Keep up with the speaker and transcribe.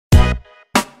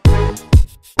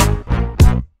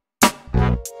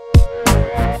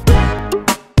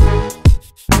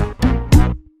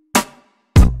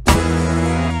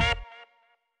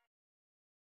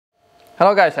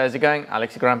Hello guys, how's it going?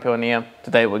 AlexTheGrumpyOne here.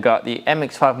 Today we got the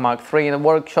MX-5 Mark III in the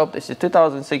workshop. This is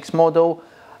 2006 model,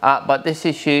 but this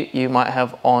issue you might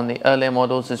have on the earlier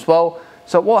models as well.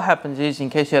 So what happens is, in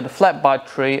case you had a flat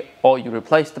battery or you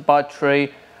replace the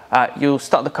battery, you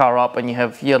start the car up and you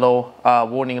have yellow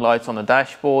warning lights on the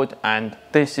dashboard, and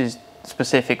this is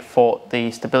specific for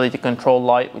the stability control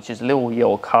light, which is a little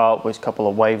yellow car with a couple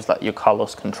of waves like your car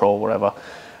loss control, whatever.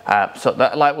 So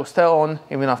that light will stay on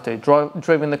even after you've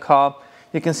driven the car.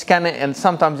 You can scan it, and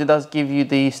sometimes it does give you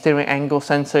the steering angle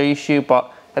sensor issue,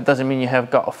 but that doesn't mean you have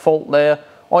got a fault there.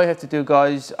 All you have to do,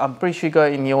 guys, I'm pretty sure you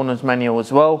got it in the owner's manual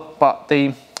as well, but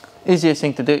the easiest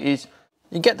thing to do is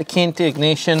you get the key into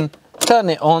ignition, turn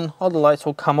it on, all the lights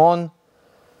will come on.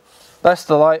 That's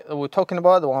the light that we're talking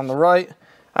about, the one on the right.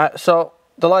 So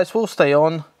the lights will stay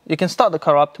on. You can start the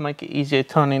car up to make it easier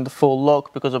turning the full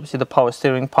lock, because obviously the power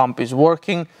steering pump is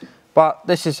working, but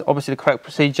this is obviously the correct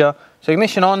procedure. So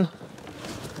ignition on,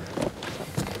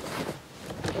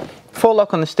 full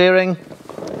lock on the steering,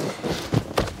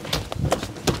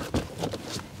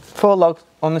 full lock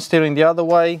on the steering the other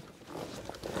way.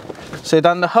 So you've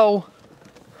done the whole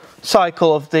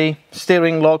cycle of the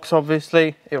steering locks.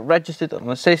 Obviously it registered on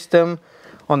the system,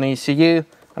 on the ECU,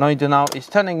 and all you do now is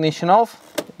turn the ignition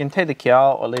off. You can take the key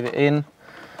out or leave it in,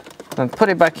 then put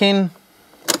it back in,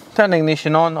 turn the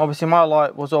ignition on. Obviously my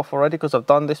light was off already because I've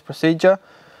done this procedure,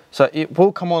 so it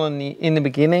will come on in the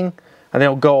beginning and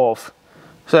it'll go off.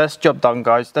 So that's job done,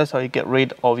 guys. That's how you get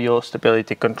rid of your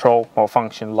stability control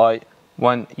malfunction light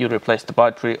when you replace the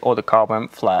battery or the car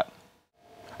went flat.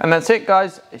 And that's it,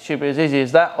 guys. It should be as easy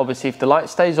as that. Obviously if the light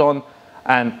stays on,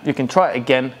 and you can try it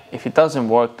again. If it doesn't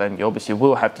work, then you obviously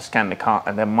will have to scan the car,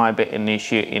 and there might be an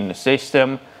issue in the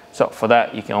system. So for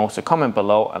that, you can also comment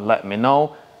below and let me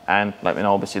know, and let me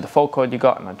know obviously the fault code you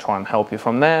got, and I'll try and help you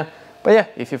from there. But yeah,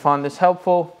 if you found this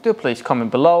helpful, do please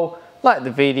comment below, like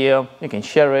the video, you can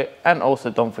share it, and also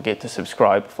don't forget to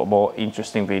subscribe for more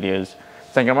interesting videos.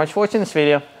 Thank you very much for watching this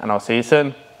video, and I'll see you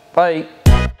soon. Bye.